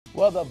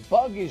Well, the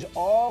bug is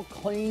all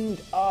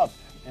cleaned up,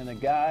 and the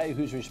guy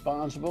who's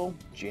responsible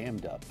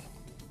jammed up.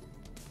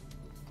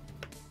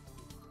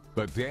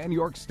 The Dan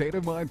York State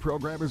of Mind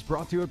program is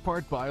brought to you in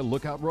part by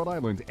Lookout Rhode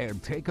Island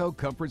and Taco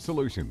Comfort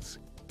Solutions.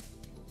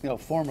 You know,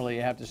 formerly,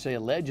 I have to say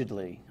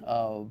allegedly,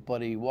 but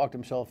he walked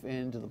himself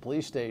into the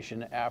police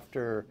station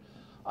after,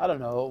 I don't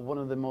know, one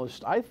of the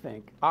most, I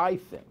think,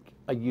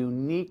 a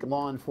unique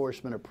law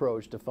enforcement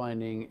approach to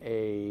finding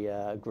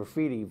a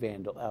graffiti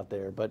vandal out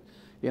there. But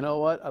you know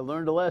what? I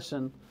learned a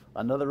lesson,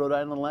 another Rhode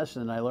Island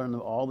lesson, and I learn them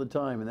all the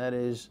time, and that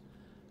is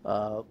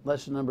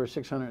lesson number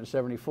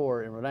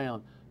 674 in Rhode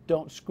Island.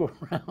 Don't screw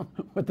around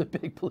with the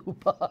big blue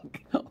bug.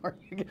 Or,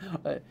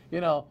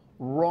 you know,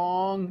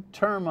 wrong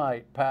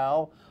termite,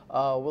 pal.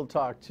 We'll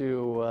talk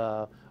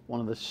to one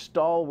of the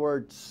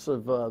stalwarts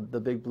of the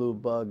big blue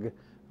bug.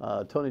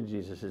 Tony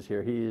Dejesus is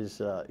here.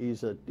 He's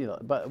a, you know,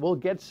 but we'll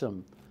get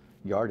some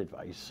yard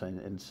advice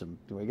and some,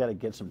 we got to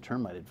get some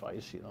termite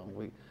advice. You know,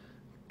 we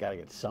got to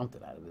get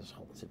something out of this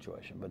whole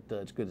situation. But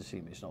it's good to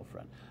see me, Snow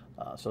Friend.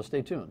 So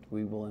stay tuned.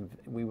 We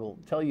will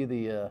tell you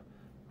the,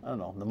 I don't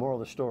know, the moral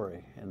of the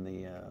story and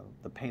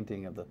the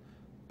painting of the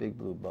big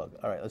blue bug.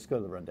 All right, let's go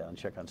to the rundown and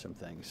check on some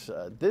things.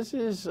 This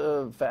is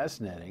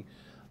fascinating.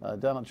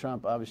 Donald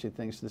Trump obviously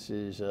thinks this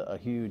is a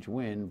huge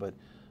win, but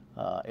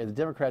if the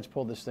Democrats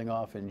pulled this thing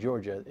off in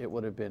Georgia, it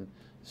would have been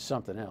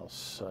something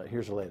else.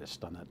 Here's the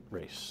latest on that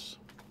race.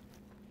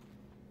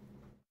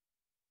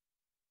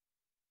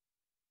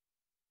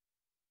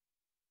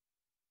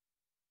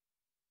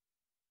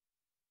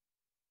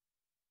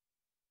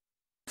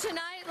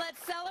 Tonight,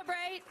 let's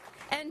celebrate,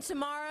 and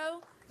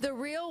tomorrow, the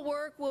real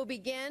work will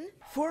begin.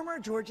 Former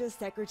Georgia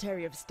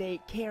Secretary of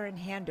State Karen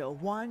Handel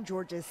won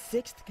Georgia's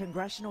 6th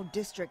congressional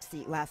district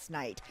seat last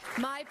night.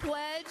 My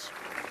pledge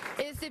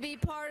is to be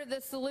part of the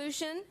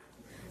solution,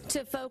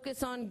 to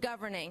focus on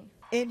governing.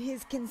 In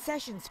his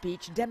concession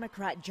speech,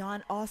 Democrat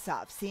John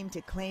Ossoff seemed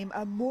to claim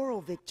a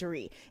moral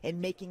victory in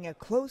making a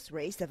close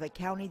race of a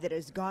county that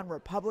has gone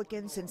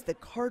Republican since the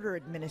Carter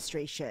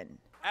administration.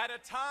 At a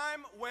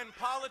time when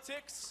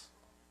politics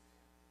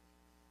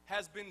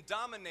has been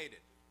dominated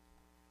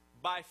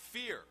by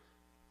fear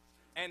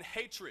and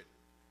hatred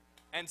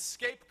and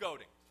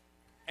scapegoating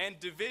and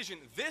division,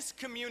 this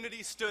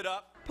community stood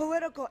up.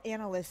 Political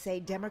analysts say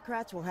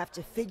Democrats will have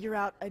to figure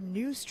out a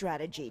new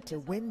strategy to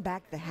win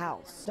back the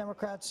House.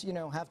 Democrats, you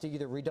know, have to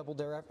either redouble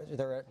their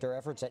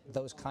efforts at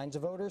those kinds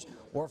of voters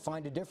or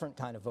find a different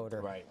kind of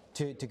voter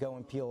to go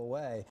and peel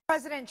away.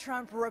 President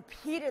Trump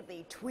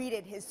repeatedly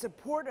tweeted his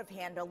support of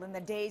Handel in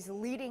the days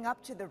leading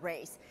up to the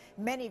race.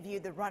 Many view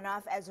the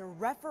runoff as a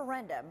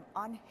referendum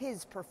on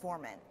his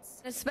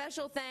performance. A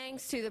special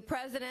thanks to the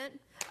President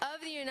of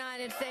the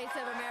United States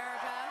of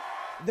America.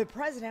 The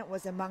president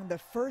was among the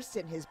first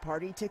in his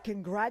party to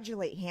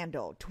congratulate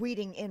Handel,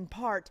 tweeting in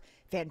part,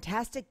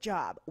 "Fantastic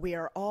job. We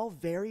are all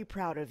very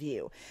proud of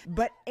you."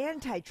 But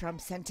anti-Trump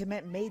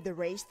sentiment made the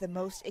race the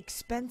most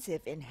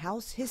expensive in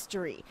House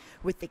history,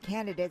 with the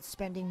candidates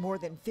spending more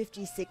than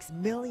 $56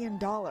 million,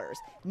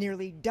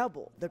 nearly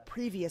double the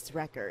previous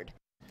record.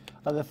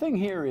 The thing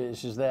here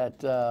is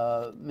that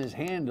Ms.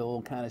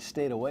 Handel kind of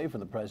stayed away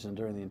from the president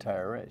during the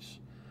entire race.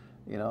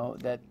 You know,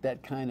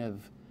 that kind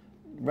of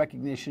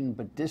recognition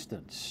but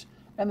distance.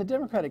 And the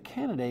Democratic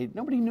candidate,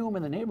 nobody knew him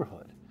in the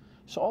neighborhood.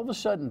 So all of a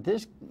sudden,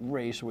 this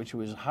race, which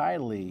was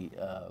highly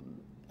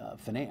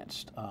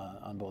financed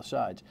on both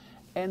sides,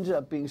 ends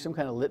up being some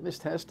kind of litmus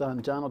test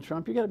on Donald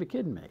Trump. You got to be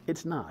kidding me.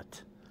 It's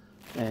not.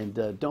 And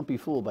don't be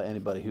fooled by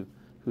anybody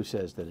who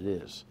says that it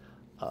is.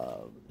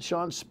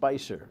 Sean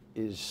Spicer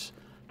is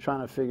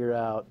trying to figure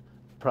out,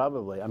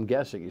 probably, I'm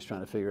guessing he's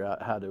trying to figure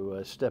out how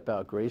to step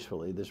out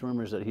gracefully. There's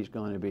rumors that he's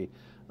going to be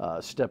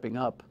stepping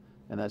up,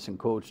 and that's in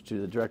quotes, to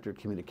the Director of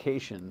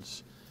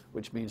Communications,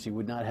 which means he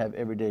would not have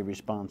everyday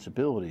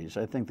responsibilities.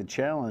 I think the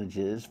challenge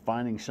is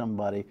finding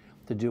somebody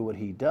to do what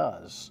he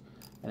does.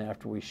 And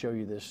after we show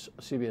you this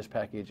CBS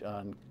package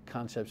on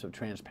concepts of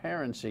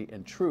transparency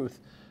and truth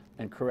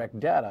and correct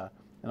data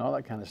and all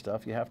that kind of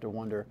stuff, you have to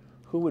wonder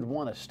who would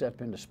want to step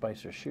into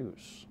Spicer's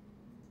shoes.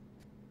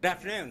 Good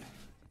afternoon.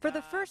 For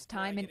the first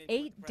time in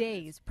 8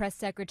 days, Press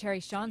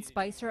Secretary Sean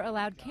Spicer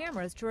allowed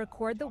cameras to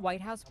record the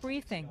White House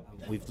briefing.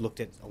 We've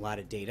looked at a lot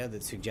of data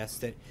that suggests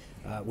that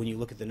when you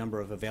look at the number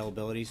of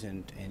availabilities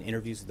and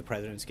interviews that the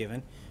president's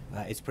given,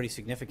 it's pretty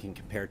significant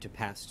compared to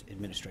past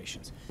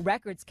administrations.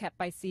 Records kept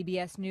by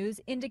CBS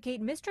News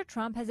indicate Mr.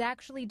 Trump has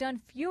actually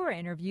done fewer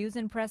interviews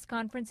and press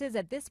conferences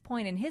at this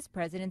point in his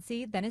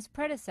presidency than his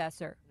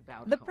predecessor.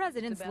 The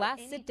president's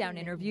last sit-down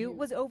interview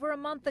was over a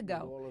month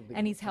ago,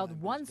 and he's held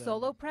one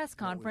solo press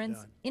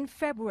conference in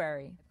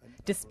February.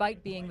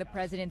 Despite being the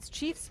president's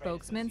chief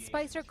spokesman,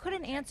 Spicer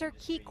couldn't answer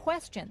key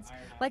questions,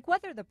 like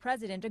whether the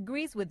president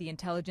agrees with the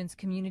intelligence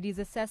community's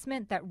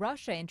assessment that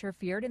Russia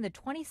interfered in the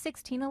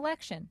 2016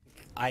 election.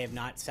 I have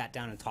not sat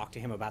down and talked to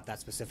him about that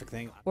specific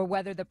thing. Or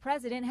whether the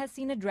president has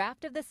seen a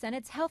draft of the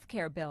Senate's health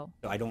care bill.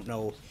 I don't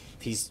know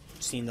if he's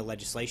seen the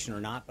legislation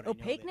or not. But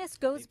opaqueness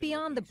goes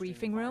beyond the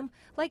briefing room,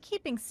 like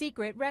keeping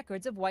secret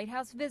records of White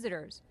House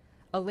visitors.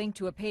 A link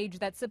to a page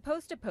that's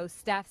supposed to post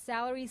staff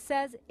salaries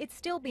says it's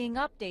still being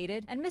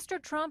updated, and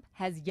Mr. Trump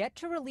has yet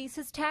to release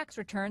his tax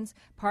returns,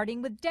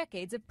 parting with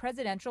decades of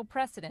presidential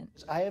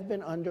precedent. I have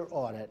been under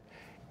audit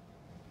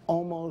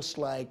almost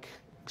like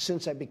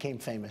since I became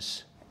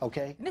famous.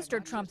 Okay.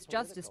 Mr. Trump's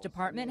Justice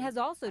Department has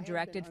also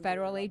directed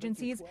federal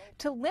agencies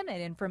to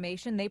limit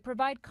information they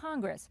provide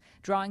Congress,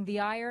 drawing the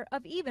ire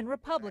of even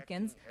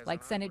Republicans,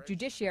 like Senate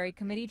Judiciary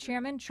Committee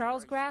Chairman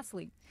Charles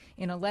Grassley.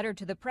 In a letter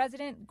to the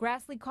president,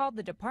 Grassley called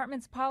the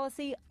department's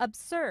policy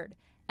absurd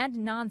and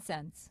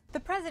nonsense. The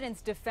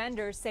president's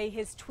defenders say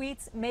his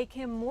tweets make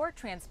him more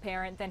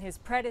transparent than his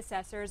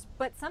predecessors,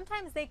 but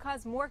sometimes they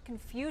cause more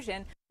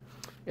confusion.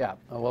 Yeah,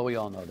 well, we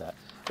all know that.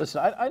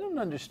 Listen, I don't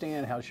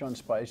understand how Sean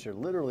Spicer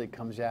literally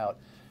comes out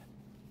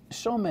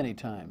so many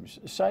times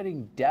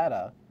citing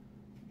data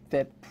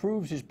that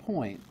proves his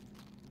point,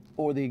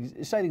 or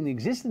citing the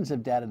existence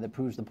of data that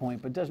proves the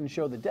point but doesn't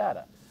show the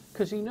data,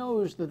 because he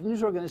knows that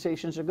news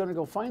organizations are going to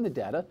go find the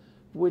data,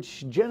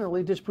 which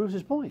generally disproves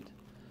his point.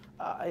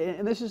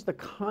 And this is the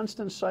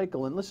constant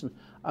cycle. And listen,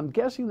 I'm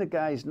guessing the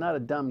guy's not a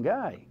dumb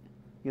guy.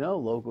 You know,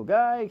 local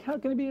guy. How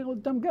can he be a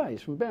dumb guy?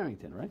 He's from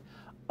Barrington, right?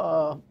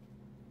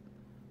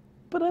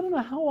 But I don't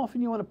know how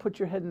often you want to put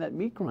your head in that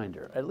meat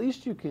grinder. At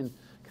least you can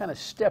kind of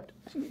step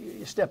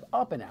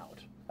up and out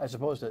as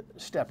opposed to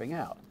stepping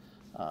out.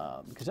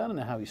 Because I don't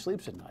know how he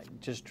sleeps at night,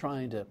 just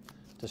trying to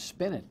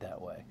spin it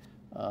that way.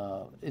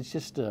 It's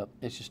just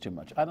too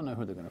much. I don't know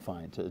who they're going to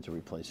find to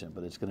replace him,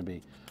 but it's going to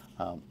be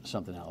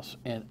something else.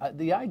 And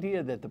the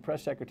idea that the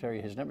press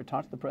secretary has never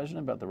talked to the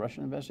president about the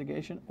Russian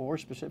investigation, or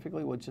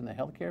specifically what's in the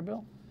health care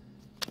bill,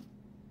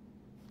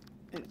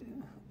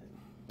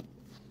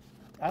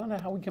 I don't know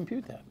how we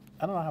compute that.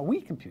 I don't know how we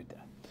compute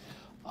that.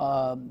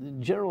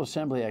 General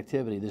Assembly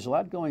activity, there's a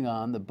lot going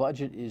on. The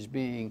budget is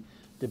being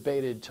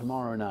debated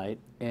tomorrow night,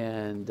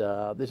 and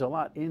there's a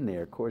lot in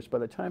there, of course. By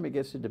the time it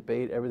gets to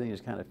debate, everything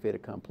is kind of fait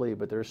accompli,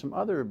 but there are some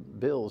other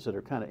bills that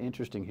are kind of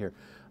interesting here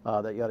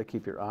that you ought to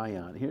keep your eye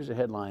on. Here's a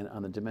headline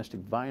on the domestic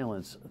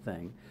violence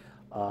thing.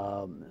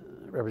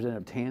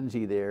 Representative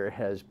Tansey there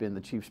has been the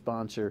chief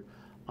sponsor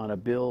on a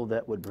bill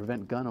that would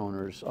prevent gun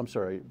owners,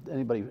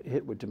 anybody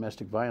hit with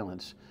domestic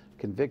violence,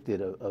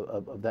 convicted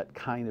of that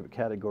kind of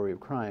category of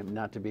crime,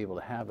 not to be able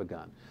to have a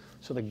gun.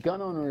 So the gun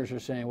owners are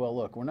saying, well,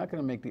 look, we're not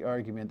going to make the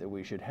argument that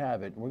we should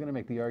have it. We're going to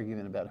make the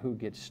argument about who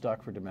gets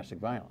stuck for domestic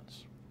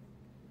violence.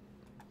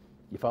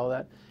 You follow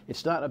that?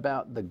 It's not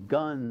about the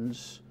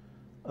guns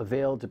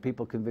availed to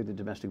people convicted of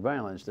domestic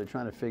violence. They're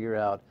trying to figure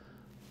out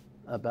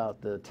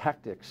about the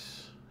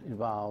tactics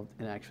involved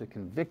in actually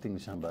convicting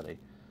somebody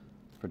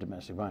for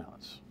domestic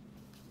violence.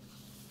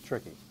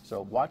 Tricky.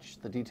 So watch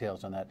the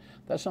details on that.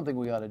 That's something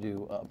we ought to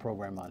do a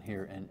program on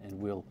here, and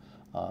we'll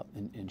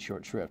in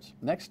short shrift.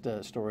 Next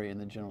story in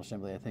the General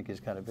Assembly I think is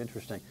kind of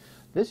interesting.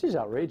 This is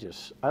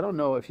outrageous. I don't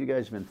know if you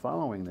guys have been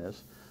following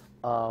this,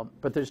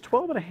 but there's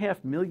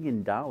 $12.5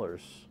 million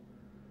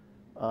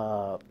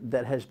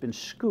that has been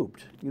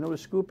scooped. You know what a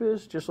scoop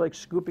is? Just like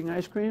scooping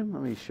ice cream?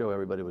 Let me show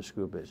everybody what a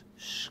scoop is.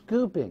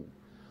 Scooping.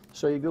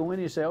 So you go in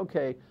and you say,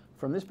 okay,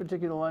 from this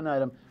particular line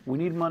item, we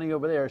need money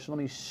over there, so let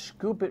me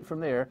scoop it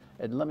from there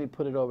and let me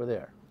put it over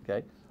there,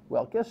 okay?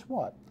 Well, guess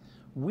what?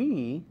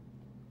 We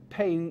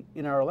pay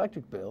in our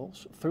electric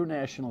bills through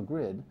National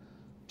Grid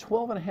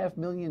 $12.5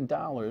 million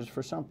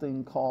for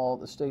something called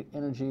the State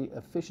Energy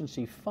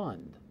Efficiency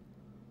Fund.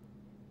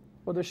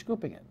 Well, they're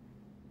scooping it.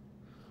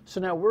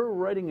 So now we're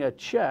writing a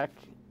check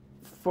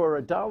for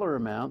a dollar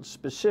amount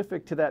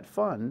specific to that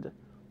fund,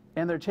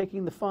 and they're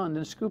taking the fund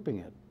and scooping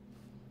it.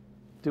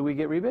 Do we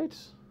get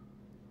rebates?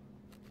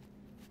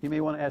 You may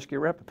want to ask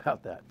your rep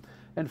about that.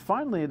 And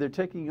finally, they're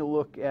taking a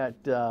look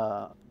at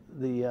the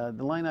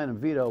line item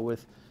veto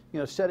with,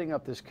 setting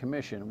up this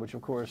commission, which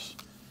of course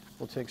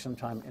will take some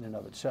time in and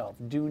of itself.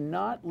 Do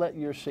not let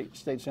your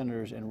state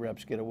senators and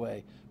reps get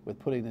away with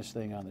putting this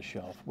thing on the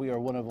shelf. We are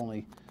one of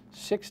only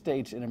 6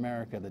 states in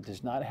America that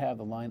does not have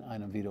the line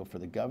item veto for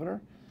the governor,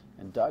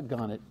 and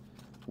doggone it,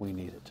 we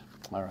need it.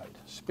 All right.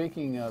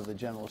 Speaking of the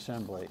General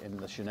Assembly and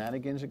the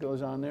shenanigans that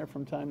goes on there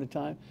from time to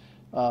time,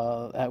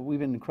 we've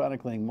been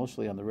chronicling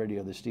mostly on the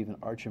radio the Stephen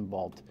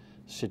Archambault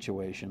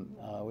situation.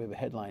 We have a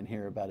headline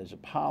here about his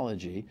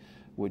apology,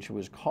 which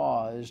was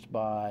caused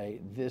by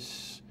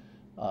this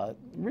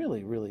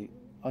really, really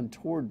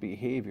untoward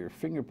behavior,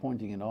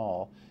 finger-pointing and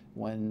all,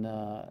 when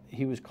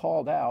he was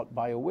called out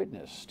by a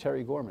witness,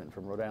 Terry Gorman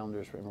from Rhode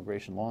Islanders for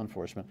Immigration Law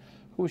Enforcement,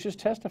 who was just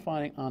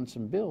testifying on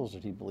some bills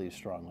that he believes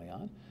strongly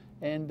on.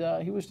 And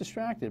he was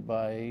distracted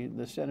by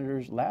the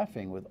senators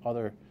laughing with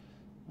other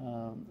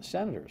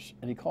senators,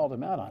 and he called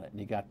him out on it, and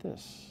he got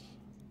this.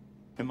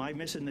 Am I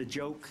missing the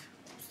joke,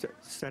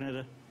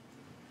 Senator?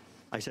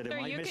 I said,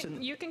 am I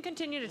missing? You can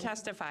continue to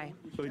testify.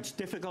 So it's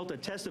difficult to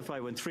testify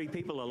when 3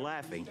 people are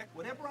laughing.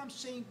 Whatever I'm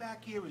saying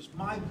back here is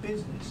my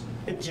business.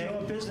 It's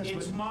your business.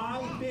 It's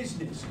my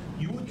business.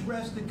 You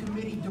address the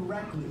committee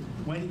directly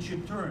when it's your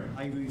turn.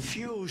 I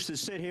refuse to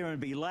sit here and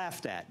be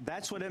laughed at.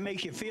 That's what it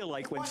makes you feel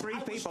like when 3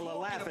 people are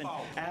laughing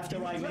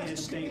after I made a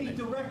statement.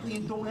 Directly,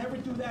 and don't ever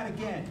do that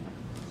again.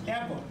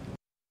 Ever.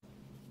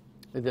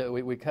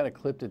 We kind of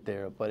clipped it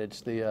there, but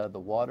it's the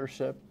water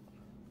sip.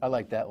 I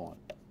like that one.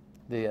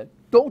 The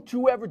don't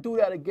you ever do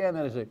that again.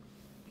 That is a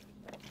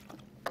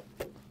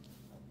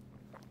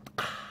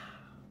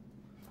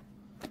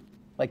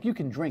like you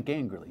can drink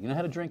angrily. You know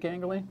how to drink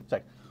angrily? It's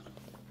like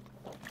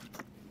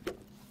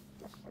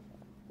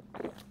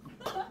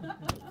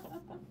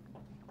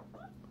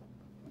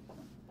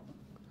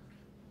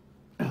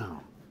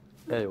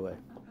anyway,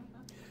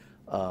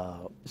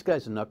 this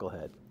guy's a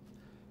knucklehead,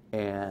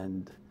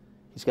 and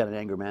he's got an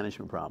anger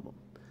management problem.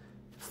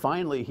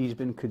 Finally, he's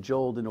been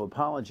cajoled into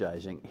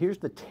apologizing. Here's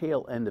the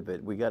tail end of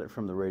it. We got it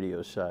from the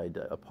radio side.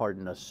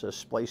 Pardon us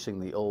splicing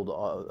the old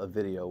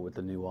video with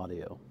the new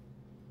audio.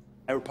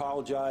 I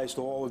apologize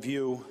to all of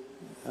you,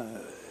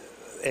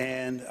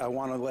 and I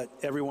want to let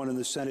everyone in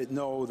the Senate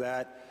know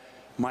that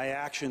my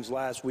actions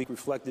last week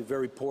reflected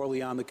very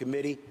poorly on the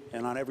committee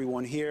and on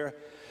everyone here,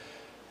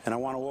 and I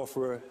want to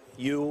offer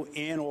you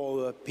and all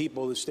the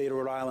people of the state of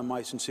Rhode Island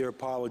my sincere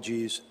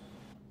apologies.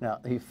 Now,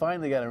 he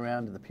finally got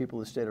around to the people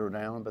of the state of Rhode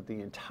Island, but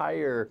the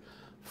entire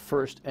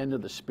first end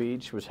of the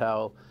speech was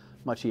how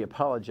much he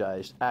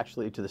apologized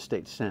actually to the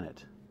state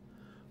Senate,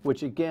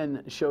 which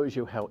again shows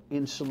you how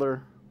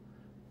insular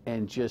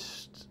and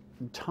just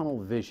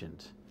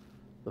tunnel-visioned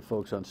the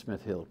folks on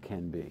Smith Hill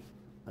can be.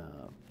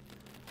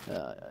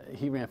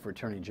 He ran for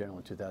Attorney General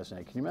in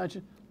 2008. Can you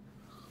imagine?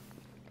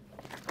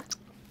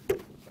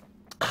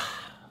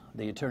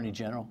 The Attorney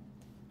General.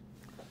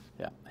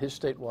 Yeah, his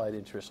statewide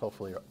interests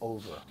hopefully are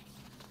over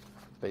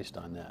based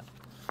on that.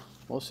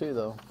 We'll see,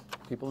 though.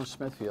 People in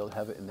Smithfield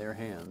have it in their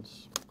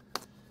hands.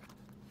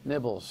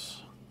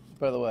 Nibbles.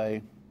 By the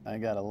way, I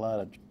got a lot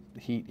of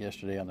heat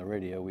yesterday on the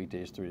radio,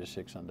 weekdays 3 to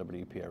 6 on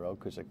WPRO,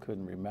 because I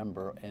couldn't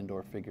remember and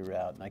or figure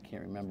out, and I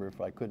can't remember if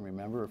I couldn't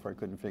remember or if I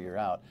couldn't figure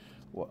out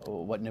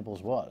what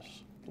Nibbles was.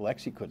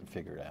 Lexi couldn't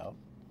figure it out.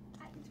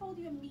 I told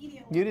you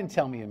immediately. You didn't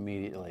tell me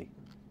immediately.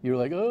 You were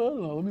like, oh, I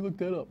don't know, let me look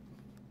that up.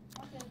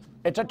 Okay.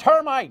 It's a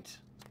termite!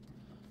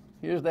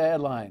 Here's the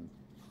headline.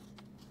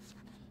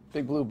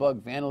 Big Blue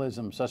Bug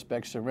vandalism,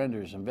 suspect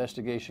surrenders,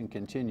 investigation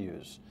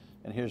continues.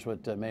 And here's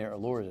what Mayor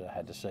Elorza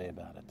had to say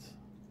about it.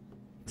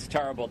 It's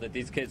terrible that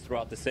these kids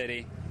throughout the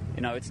city,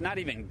 you know, it's not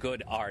even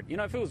good art. You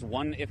know, if it was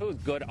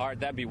good art,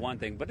 that'd be one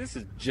thing, but this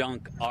is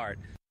junk art.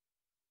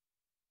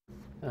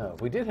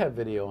 We did have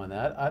video on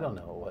that. I don't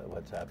know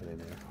what's happening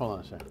there. Hold on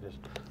a second.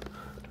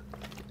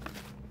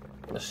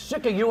 I'm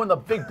sick of you and the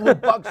Big Blue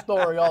Bug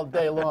story all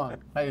day long.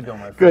 How you doing,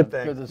 my friend? Good,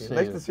 thanks. Good to see you.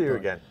 Nice to see you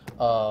again.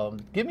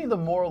 Give me the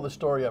moral of the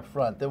story up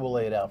front, then we'll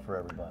lay it out for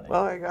everybody.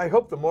 Well, I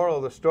hope the moral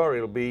of the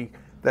story will be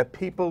that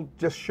people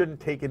just shouldn't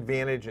take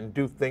advantage and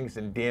do things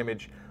and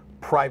damage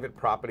private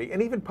property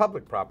and even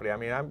public property. I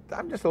mean,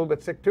 I'm just a little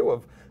bit sick too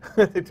of,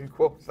 to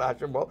quote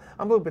Sasha, well,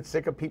 I'm a little bit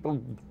sick of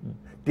people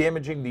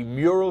damaging the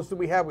murals that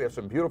we have. We have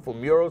some beautiful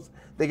murals.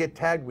 They get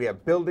tagged. We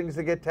have buildings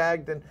that get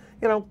tagged, and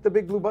you know, the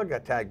Big Blue Bug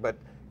got tagged. But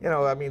you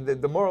know, I mean,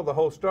 the moral of the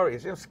whole story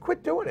is just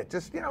quit doing it.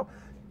 Just, you know,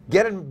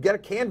 get a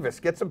canvas,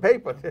 get some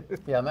paper.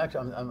 Yeah,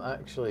 I'm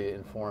actually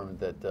informed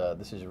that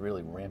this is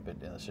really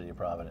rampant in the city of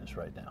Providence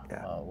right now.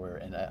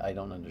 Yeah. And I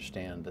don't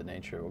understand the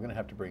nature. We're going to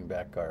have to bring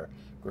back our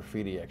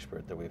graffiti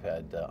expert that we've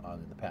had on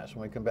in the past.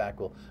 When we come back,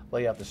 we'll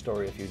lay out the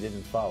story if you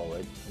didn't follow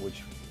it,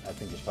 which I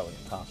think is probably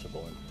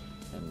impossible,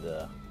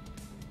 and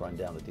run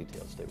down the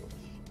details. Stay with us.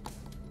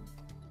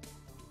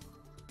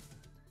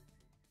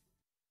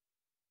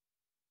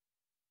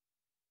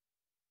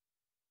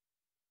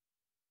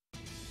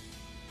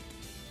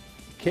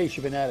 In case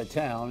you've been out of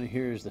town,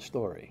 here's the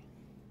story.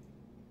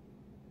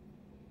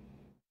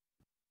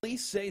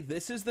 Police say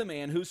this is the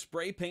man who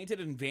spray painted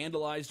and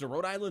vandalized a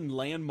Rhode Island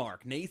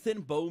landmark,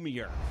 Nathan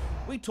Beaumier.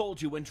 We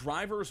told you when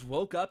drivers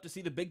woke up to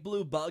see the Big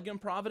Blue Bug in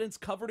Providence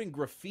covered in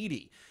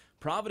graffiti.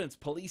 Providence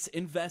police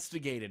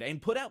investigated and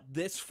put out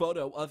this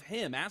photo of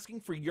him,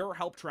 asking for your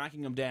help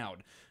tracking him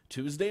down.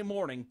 Tuesday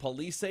morning,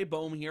 police say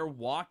Beaumier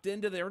walked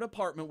into their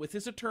department with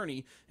his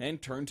attorney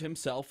and turned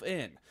himself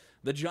in.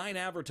 The giant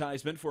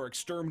advertisement for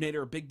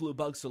exterminator Big Blue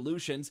Bug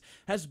Solutions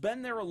has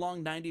been there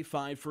along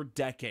 95 for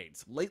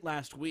decades. Late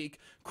last week,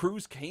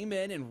 crews came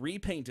in and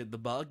repainted the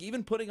bug,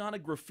 even putting on a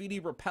graffiti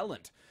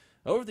repellent.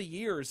 Over the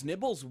years,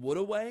 Nibbles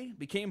Woodaway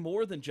became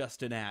more than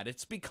just an ad.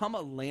 It's become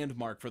a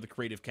landmark for the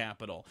creative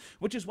capital,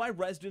 which is why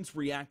residents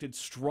reacted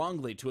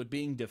strongly to it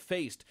being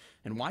defaced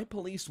and why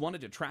police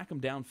wanted to track him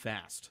down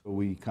fast.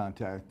 We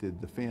contacted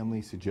the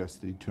family,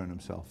 suggested he turn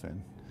himself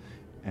in.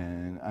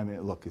 And I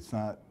mean, look, it's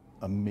not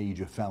a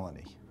major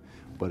felony,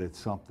 but it's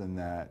something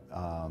that,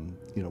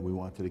 you know, we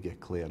wanted to get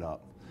cleared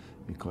up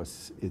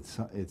because it's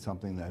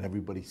something that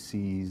everybody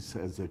sees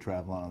as they're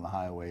traveling on the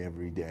highway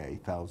every day,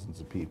 thousands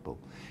of people.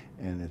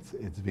 And it's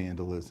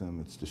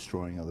vandalism, it's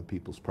destroying other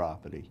people's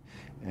property.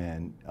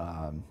 And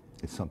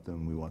it's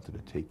something we wanted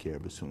to take care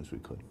of as soon as we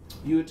could.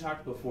 You had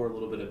talked before a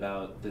little bit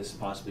about this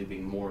possibly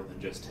being more than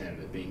just him,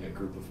 it being a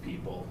group of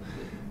people.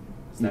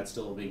 Is that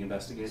still being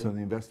investigated? So the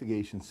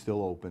investigation's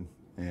still open,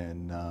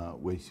 and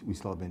we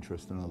still have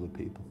interest in other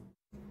people.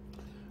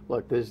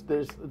 Look,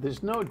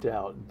 there's no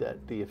doubt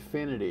that the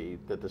affinity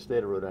that the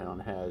state of Rhode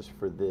Island has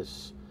for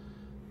this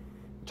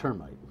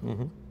termite,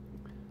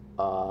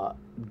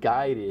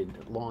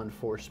 guided law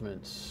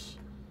enforcement's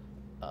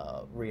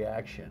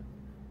reaction.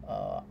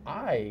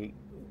 I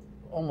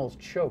almost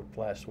choked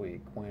last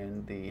week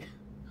when they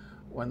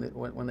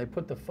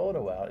put the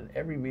photo out, and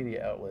every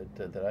media outlet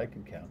that I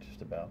could count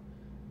just about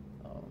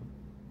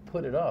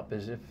put it up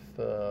as if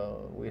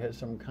we had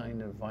some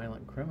kind of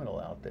violent criminal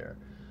out there.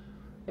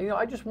 And,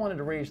 I just wanted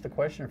to raise the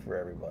question for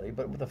everybody,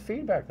 but the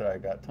feedback that I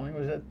got, Tony,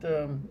 was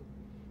that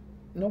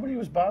nobody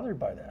was bothered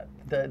by that.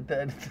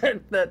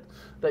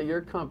 That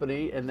your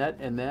company and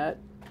that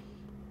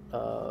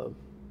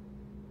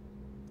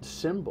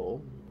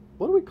symbol,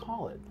 what do we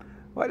call it?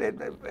 Well, it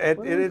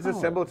is a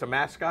symbol. It's a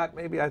mascot,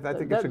 maybe. I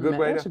think it's a good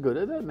way to. That's a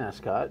good. That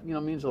mascot,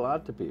 means a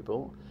lot to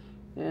people,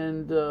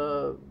 and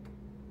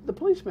the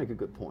police make a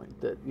good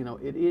point that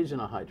it is in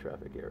a high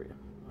traffic area.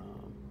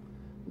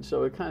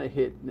 So it kind of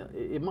hit.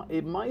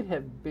 It might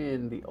have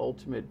been the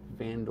ultimate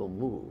vandal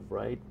move,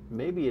 right?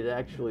 Maybe it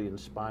actually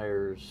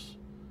inspires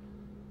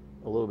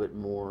a little bit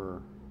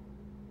more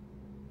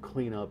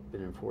cleanup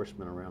and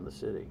enforcement around the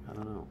city. I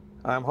don't know.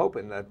 I'm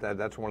hoping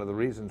that's one of the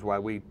reasons why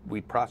we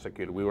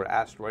prosecuted. We were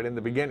asked right in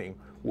the beginning,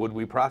 would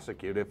we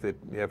prosecute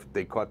if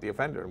they caught the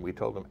offender, and we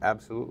told them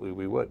absolutely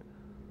we would.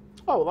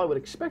 Oh well, I would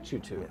expect you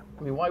to. Yeah.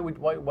 I mean, why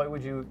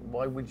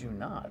would you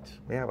not?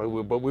 Yeah, but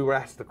we were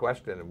asked the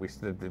question, and we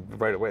said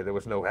right away there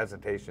was no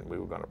hesitation. We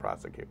were going to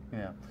prosecute.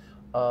 Yeah,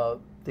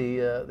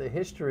 the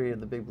history of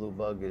the big blue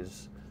bug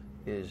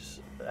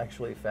is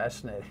actually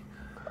fascinating.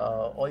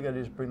 All you got to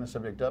do is bring the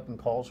subject up, and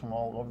calls from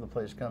all over the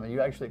place come. You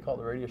actually called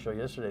the radio show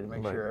yesterday to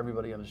make sure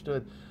everybody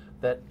understood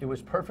that it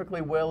was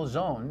perfectly well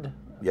zoned.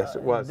 Yes,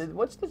 it was.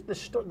 What's the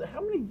story?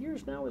 How many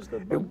years now is the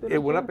bug been It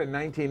went up in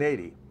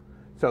 1980,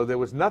 so there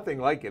was nothing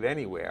like it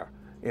anywhere,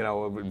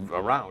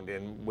 around.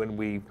 And when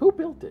we who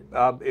built it?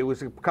 It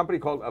was a company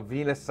called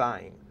Avena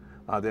Sign.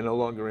 They're no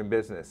longer in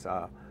business,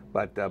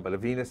 but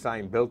Avena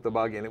Sign built the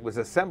bug, and it was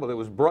assembled. It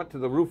was brought to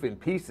the roof in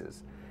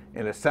pieces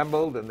and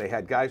assembled, and they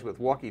had guys with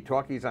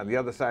walkie-talkies on the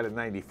other side of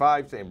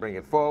 95 saying, bring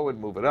it forward,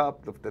 move it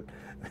up.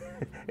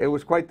 It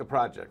was quite the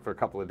project for a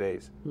couple of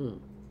days.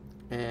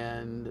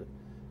 And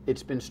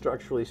it's been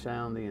structurally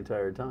sound the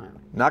entire time.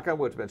 Knock on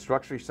wood, it's been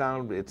structurally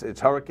sound. It's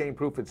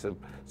hurricane-proof. It's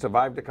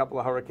survived a couple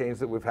of hurricanes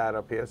that we've had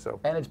up here. So.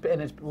 And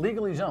it's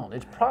legally zoned.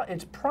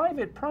 It's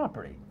private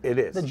property. It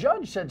is. The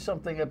judge said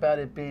something about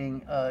it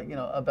being,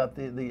 about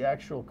the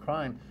actual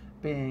crime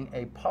being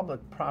a public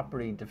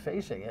property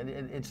defacing.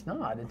 It's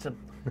not.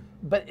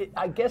 But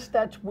I guess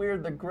that's where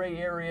the gray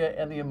area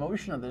and the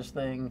emotion of this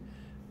thing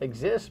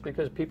exists,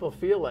 because people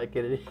feel like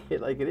it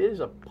is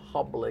a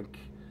public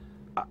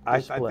display. I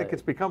think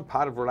it's become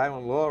part of Rhode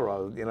Island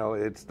law.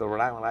 It's the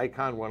Rhode Island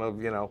icon, one of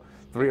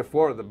 3 or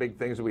 4 of the big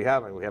things that we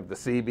have. And we have the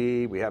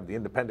CB, we have the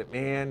Independent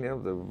Man,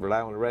 the Rhode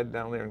Island Red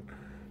down there.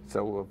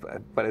 So,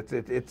 but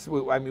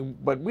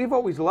but we've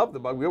always loved the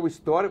bug. We always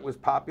thought it was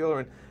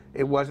popular, and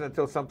it wasn't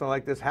until something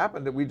like this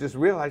happened that we just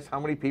realized how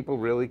many people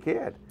really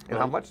cared and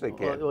how much they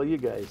cared. Well, you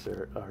guys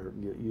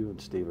you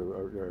and Steve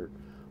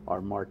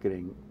are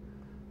marketing,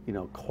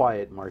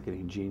 quiet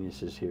marketing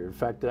geniuses here. In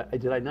fact,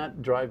 did I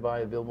not drive by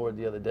a billboard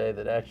the other day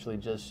that actually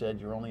just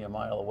said you're only a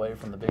mile away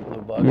from the big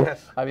blue bug?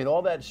 Yes. I mean,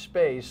 all that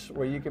space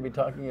where you could be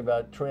talking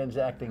about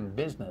transacting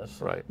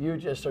business, right? You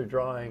just are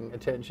drawing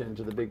attention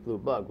to the big blue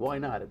bug. Why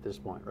not at this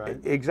point, right?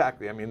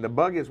 Exactly. I mean, the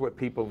bug is what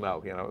people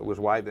know. It was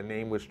why the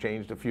name was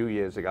changed a few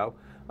years ago.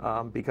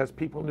 Because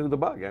people knew the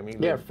bug. I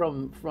mean,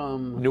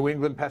 from New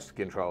England Pest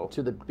Control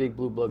to the big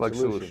blue bug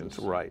solutions.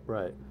 Right.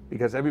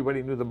 Because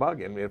everybody knew the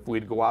bug, and if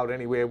we'd go out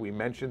anywhere, we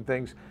mentioned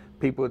things,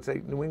 people would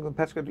say, New England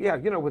Pest Control,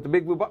 yeah, with the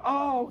big blue bug.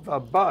 Oh, the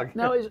bug.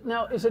 Now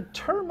is a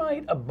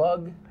termite a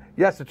bug?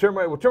 Yes, a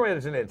termite. Well, termite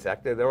is an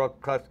insect. They're all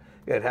classed.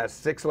 It has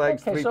 6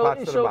 legs, 3 parts of the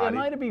body. So am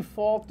I to be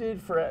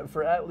faulted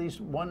for at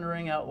least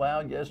wondering out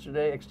loud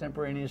yesterday,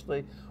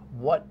 extemporaneously,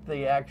 what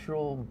the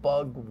actual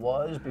bug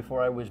was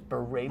before I was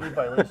berated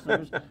by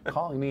listeners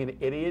calling me an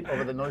idiot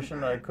over the notion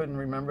that I couldn't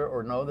remember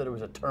or know that it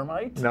was a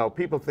termite? No,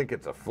 people think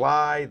it's a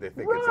fly. They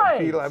think it's a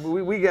beetle. I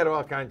mean, we get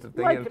all kinds of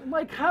things.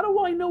 Like, how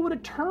do I know what a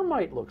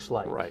termite looks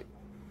like? Right.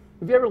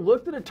 Have you ever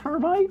looked at a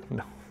termite?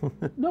 No.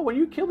 No, when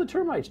you kill the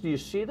termites, do you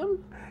see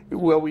them?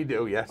 Well, we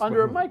do, yes.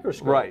 Under a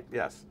microscope. Right,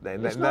 yes.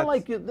 It's not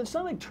like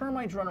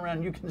termites run around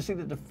and you can see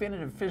the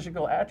definitive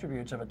physical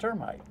attributes of a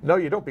termite. No,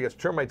 you don't, because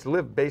termites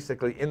live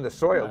basically in the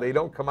soil. Right. They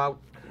don't come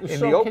out in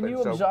the open. So can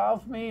you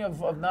absolve me of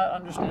not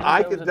understanding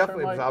I can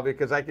definitely absolve you,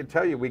 because I can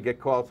tell you we get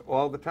calls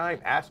all the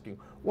time asking,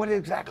 what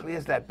exactly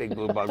is that big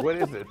blue bug? What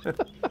is it?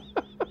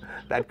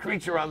 That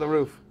creature on the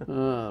roof.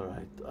 All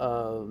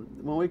right.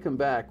 When we come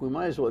back, we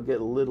might as well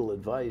get a little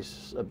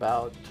advice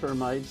about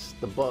termites,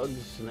 the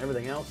bugs, and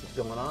everything else that's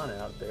going on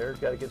out there.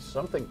 Got to get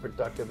something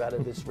productive out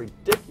of this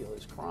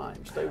ridiculous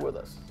crime. Stay with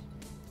us.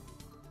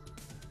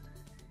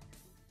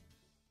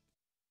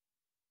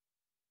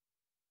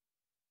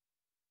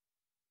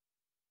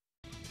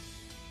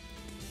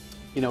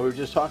 We were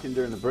just talking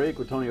during the break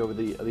with Tony over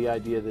the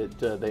idea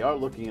that they are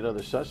looking at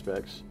other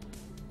suspects,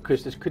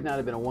 because this could not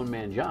have been a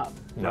one-man job.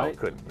 No, right? it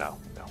couldn't. No.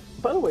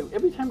 By the way,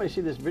 every time I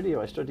see this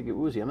video, I start to get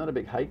woozy. I'm not a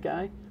big height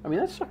guy. I mean,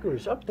 that sucker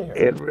is up there.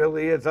 It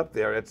really is up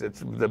there. It's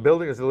the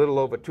building is a little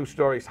over 2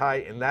 stories high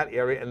in that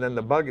area, and then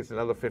the bug is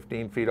another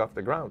 15 feet off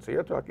the ground. So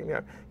you're talking,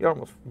 you're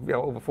almost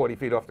over 40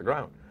 feet off the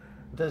ground.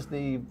 Does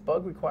the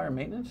bug require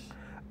maintenance?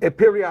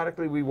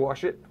 Periodically we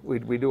wash it.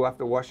 We do have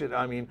to wash it.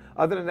 I mean,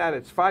 other than that,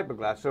 it's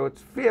fiberglass, so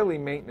it's fairly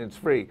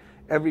maintenance-free.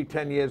 Every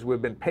 10 years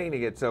we've been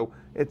painting it, so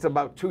it's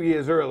about 2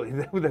 years early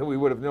than we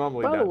would have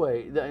normally done. By the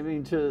way, I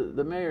mean, to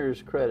the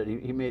mayor's credit,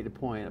 he made a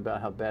point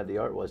about how bad the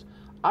art was.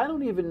 I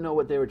don't even know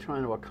what they were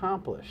trying to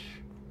accomplish.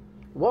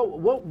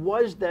 What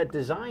was that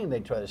design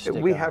they tried to stick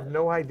We on have it?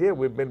 no idea.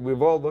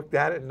 We've all looked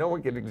at it, and no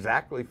one can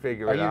exactly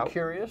figure it out. Are you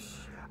curious?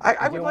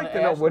 I would like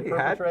to know what he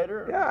had.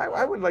 Perpetrator? Yeah,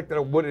 I would like to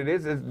know what it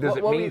is. Does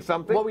it mean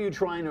something? What were you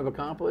trying to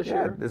accomplish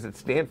here? Does it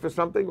stand for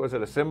something? Was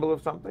it a symbol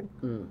of something?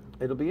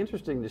 It'll be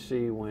interesting to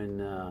see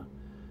when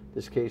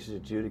this case is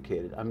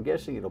adjudicated. I'm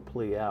guessing it'll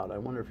plea out. I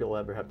wonder if he'll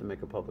ever have to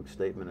make a public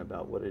statement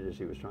about what it is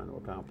he was trying to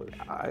accomplish.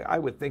 I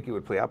would think he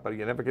would plea out, but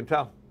you never can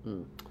tell.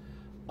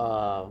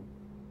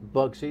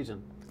 Bug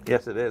season.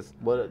 Yes, it is.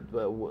 What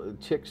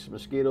ticks,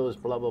 mosquitoes,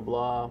 blah blah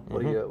blah.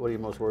 What are you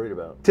most worried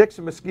about? Ticks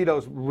and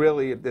mosquitoes,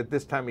 really, at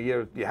this time of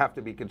year, you have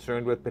to be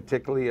concerned with,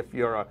 particularly if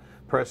you're a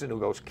person who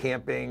goes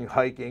camping,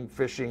 hiking,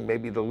 fishing,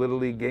 maybe the Little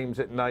League games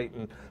at night,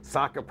 and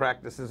soccer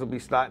practices will be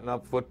starting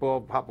up, football,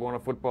 Pop Warner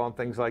football, and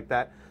things like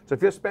that. So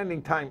if you're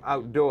spending time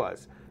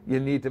outdoors, you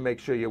need to make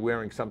sure you're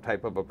wearing some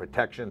type of a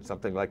protection,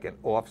 something like an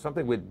off,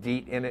 something with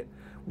DEET in it.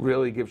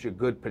 Really gives you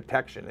good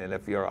protection. And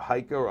if you're a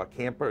hiker or a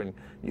camper and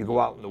you go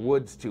out in the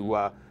woods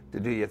to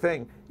do your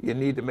thing, you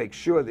need to make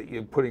sure that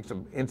you're putting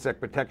some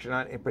insect protection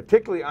on, and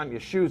particularly on your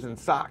shoes and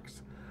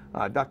socks.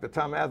 Dr.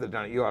 Tom Ather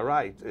down at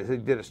URI, he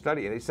did a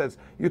study, and he says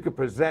you could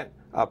prevent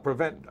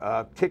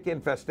tick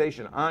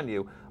infestation on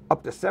you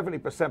up to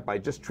 70% by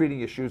just treating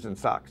your shoes and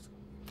socks.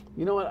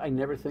 You know what? I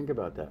never think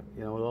about that.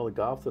 You know, with all the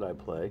golf that I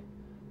play,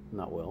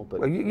 not well,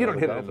 but... Well, you don't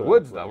hit it in the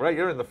woods, though, right?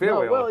 You're in the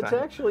fairway all the time.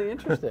 Well, it's actually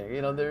interesting.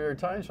 You know, there are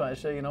times when I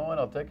say, you know what,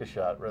 I'll take a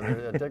shot,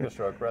 take a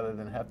stroke, rather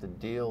than have to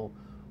deal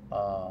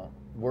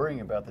worrying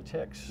about the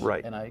ticks.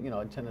 Right. And I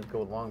tend to go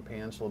with long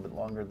pants, a little bit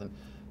longer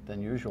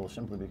than usual,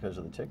 simply because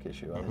of the tick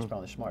issue. I think it's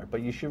probably smart.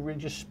 But you should really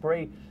just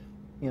spray,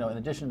 in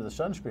addition to the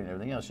sunscreen and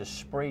everything else, just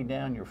spray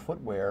down your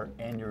footwear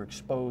and your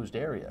exposed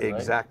area.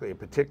 Exactly. Right?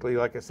 Particularly,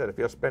 like I said, if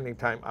you're spending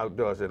time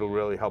outdoors, it'll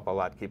really help a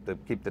lot keep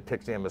the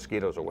ticks and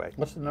mosquitoes away.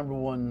 What's the number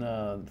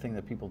one thing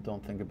that people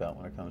don't think about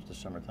when it comes to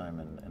summertime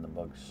and the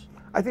bugs?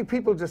 I think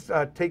people just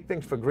take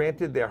things for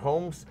granted, their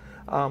homes.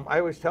 I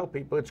always tell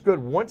people it's good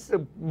once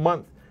a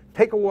month.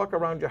 Take a walk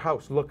around your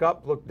house. Look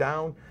up, look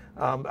down.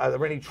 Are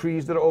there any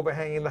trees that are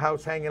overhanging the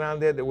house, hanging on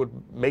there, that would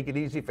make it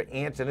easy for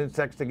ants and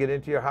insects to get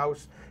into your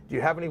house? Do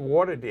you have any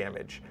water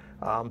damage?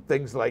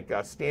 Things like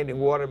standing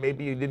water.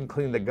 Maybe you didn't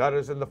clean the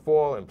gutters in the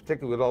fall, and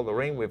particularly with all the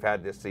rain we've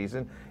had this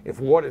season. If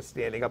water's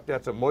standing up,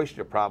 that's a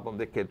moisture problem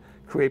that could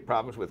create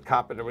problems with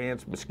carpenter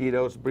ants,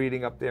 mosquitoes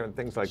breeding up there, and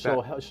things like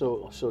that.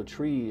 So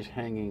trees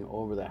hanging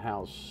over the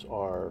house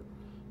are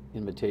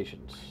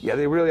invitations. Yeah,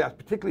 they really are,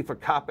 particularly for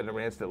carpenter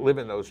ants that live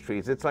in those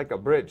trees. It's like a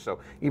bridge. So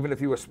even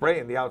if you were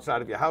spraying the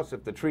outside of your house,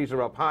 if the trees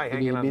are up high,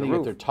 hanging on the roof.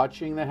 If they're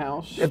touching the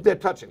house? If they're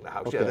touching the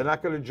house, Okay. yeah. They're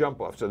not going to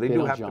jump off, so they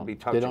do have to be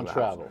touching the house. They don't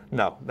travel?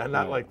 No, they're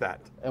not like that.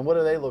 And what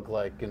do they look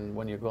like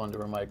when you go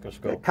under a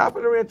microscope?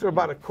 Carpenter ants are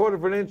about 1/4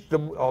 of an inch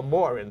or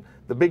more, and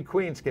the big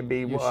queens can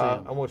be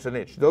almost an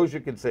inch. Those you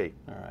can see.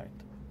 All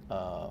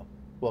right.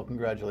 Well,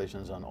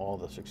 congratulations on all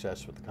the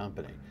success with the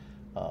company.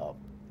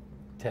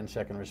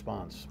 10-second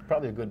response.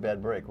 Probably a good bad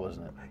break,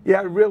 wasn't it?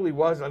 Yeah, it really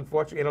was.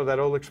 Unfortunately, that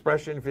old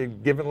expression, if you're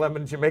given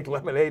lemons, you make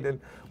lemonade, and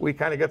we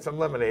kind of got some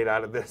lemonade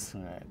out of this.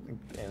 All right.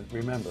 And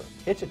remember,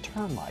 it's a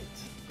termite.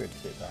 Great to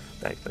see you, Doc.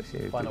 Thanks. Nice to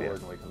see you. Final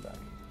word when we come back.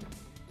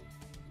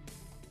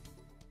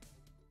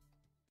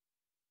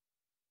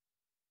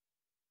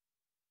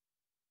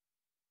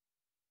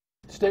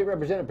 State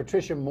Representative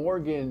Patricia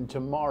Morgan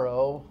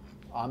tomorrow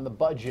on the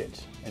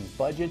budget, and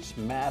budgets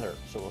matter.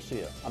 So we'll see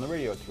you on the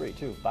radio at 3,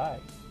 2,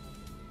 5.